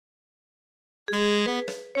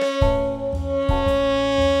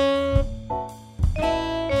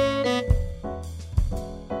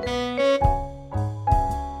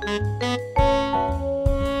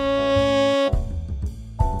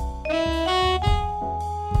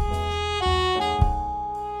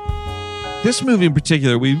This movie in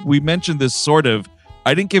particular, we mentioned this sort of.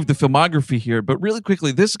 I didn't give the filmography here, but really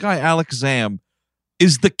quickly, this guy Alex Zam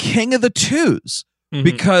is the king of the twos.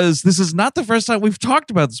 Because this is not the first time we've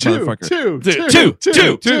talked about this motherfucker. Two.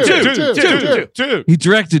 He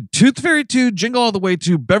directed Tooth Fairy 2, Jingle All the Way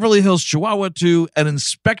 2, Beverly Hills Chihuahua 2, and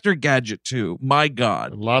Inspector Gadget 2. My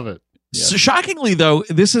God. I love it. So shockingly, though,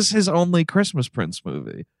 this is his only Christmas Prince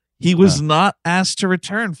movie. He was not asked to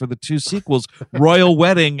return for the two sequels, Royal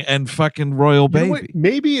Wedding and fucking Royal Baby. You know what?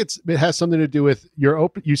 Maybe it has something to do with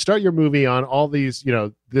you start your movie on all these,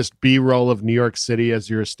 this B-roll of New York City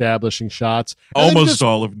as you're establishing shots. Almost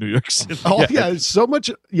all of New York City. So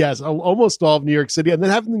much. Yes, almost all of New York City. And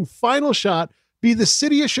then having the final shot be the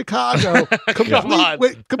city of Chicago, complete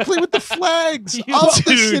with the flags of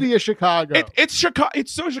the city of Chicago. It's Chicago.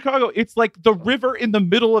 It's so Chicago. It's like the river in the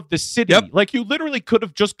middle of the city. Yep. Like you literally could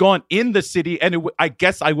have just gone in the city, and I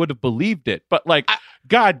guess I would have believed it. But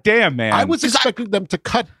God damn, man, I was expecting them to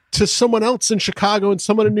cut to someone else in Chicago and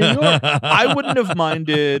someone in New York. I wouldn't have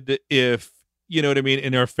minded if, you know what I mean,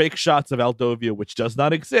 in our fake shots of Aldovia, which does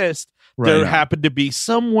not exist, there happened to be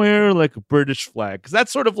somewhere like a British flag. Because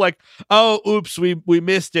that's sort of like, oh, oops, we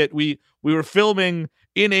missed it. We were filming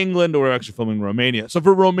in England, or actually filming in Romania. So if a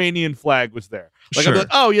Romanian flag was there. Like, Sure. I'm like,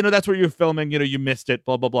 oh, that's where you're filming, you missed it,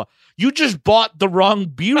 blah, blah, blah. You just bought the wrong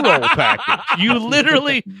B-roll package. You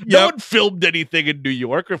literally, no one filmed anything in New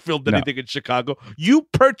York or filmed anything in Chicago. You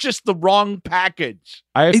purchased the wrong package.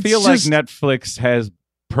 I feel like Netflix has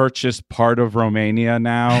purchased part of Romania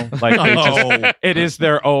now. Like it is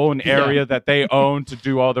their own area that they own to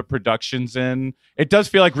do all the productions in. It does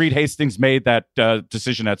feel like Reed Hastings made that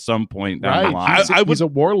decision at some point down the line. He's a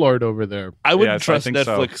warlord over there. I wouldn't trust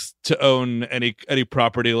Netflix to own any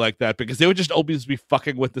property like that, because they would just always be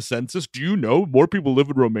fucking with the census. Do you know more people live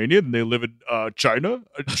in Romania than they live in China?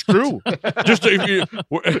 It's true. Just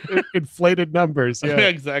inflated numbers. Yeah,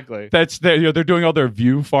 exactly. That's they're doing all their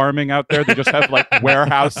view farming out there. They just have like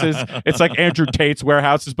warehouses. It's like Andrew Tate's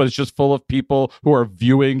warehouses, but it's just full of people who are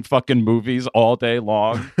viewing fucking movies all day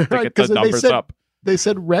long to get the numbers up. They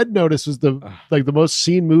said Red Notice was the most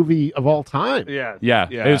seen movie of all time. Yeah.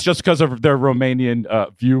 It's just because of their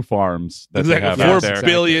Romanian view farms. That exactly. 4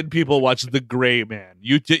 billion people watch The Gray Man.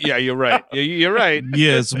 You're right. You're right.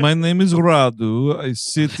 Yes, my name is Radu. I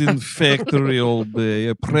sit in factory all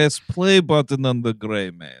day. I press play button on The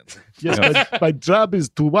Gray Man. Yes, my job is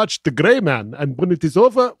to watch The Gray Man, and when it is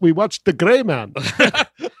over, we watch The Gray Man.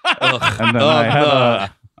 And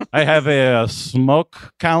then I have a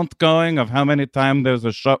smoke count going of how many times there's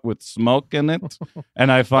a shot with smoke in it,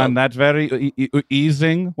 and I find that very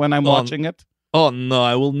easing when I'm watching it. Oh no,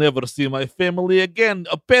 I will never see my family again.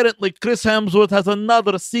 Apparently, Chris Hemsworth has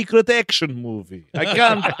another secret action movie.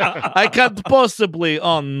 I can't possibly.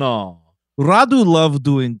 Oh no. Radu loved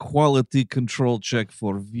doing quality control check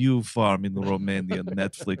for View Farm in the Romanian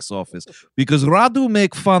Netflix office, because Radu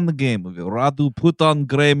make fun game of it. Radu put on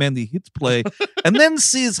Grey Man, he hit play, and then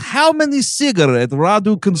sees how many cigarettes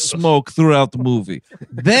Radu can smoke throughout the movie.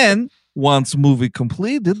 Then, once movie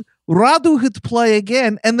completed, Radu hit play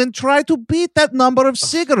again and then try to beat that number of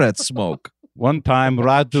cigarettes smoke. One time,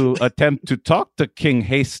 Radu attempt to talk to King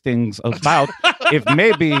Hastings about if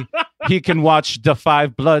maybe he can watch The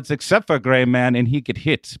Five Bloods except for Grey Man, and he get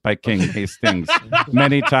hit by King Hastings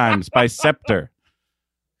many times by Scepter.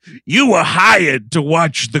 You were hired to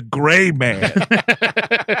watch The Grey Man.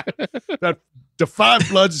 That The Five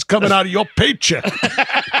Bloods is coming out of your paycheck.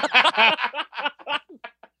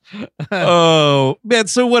 Oh man,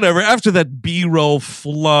 so whatever. After that B-roll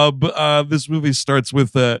flub, this movie starts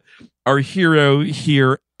with our hero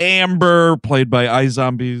here, Amber, played by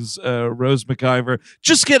iZombie's Rose McIver,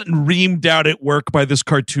 just getting reamed out at work by this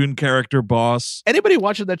cartoon character boss. Anybody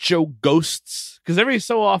watching that show Ghosts? Because every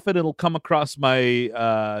so often it'll come across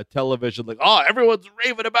my television like, oh, everyone's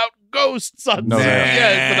raving about ghosts on CBS.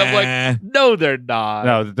 And I'm like, no, they're not.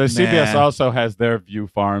 No, the CBS also has their view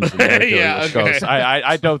farms. And their ghosts.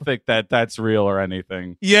 I don't think that's real or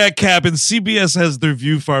anything. Yeah, Captain, CBS has their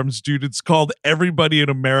view farms, dude. It's called Everybody in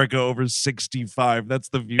America Over 65. That's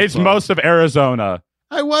the view It's farm. most of Arizona.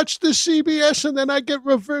 I watch the CBS and then I get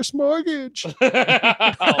reverse mortgage. Oh,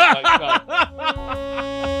 my God.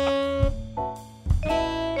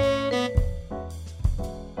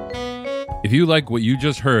 If you like what you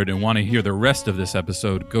just heard and want to hear the rest of this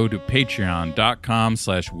episode, go to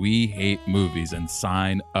patreon.com/WeHateMovies and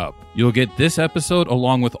sign up. You'll get this episode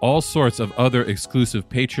along with all sorts of other exclusive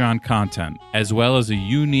Patreon content, as well as a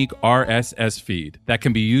unique RSS feed that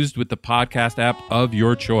can be used with the podcast app of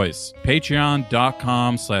your choice.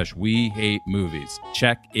 Patreon.com/WeHateMovies.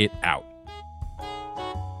 Check it out.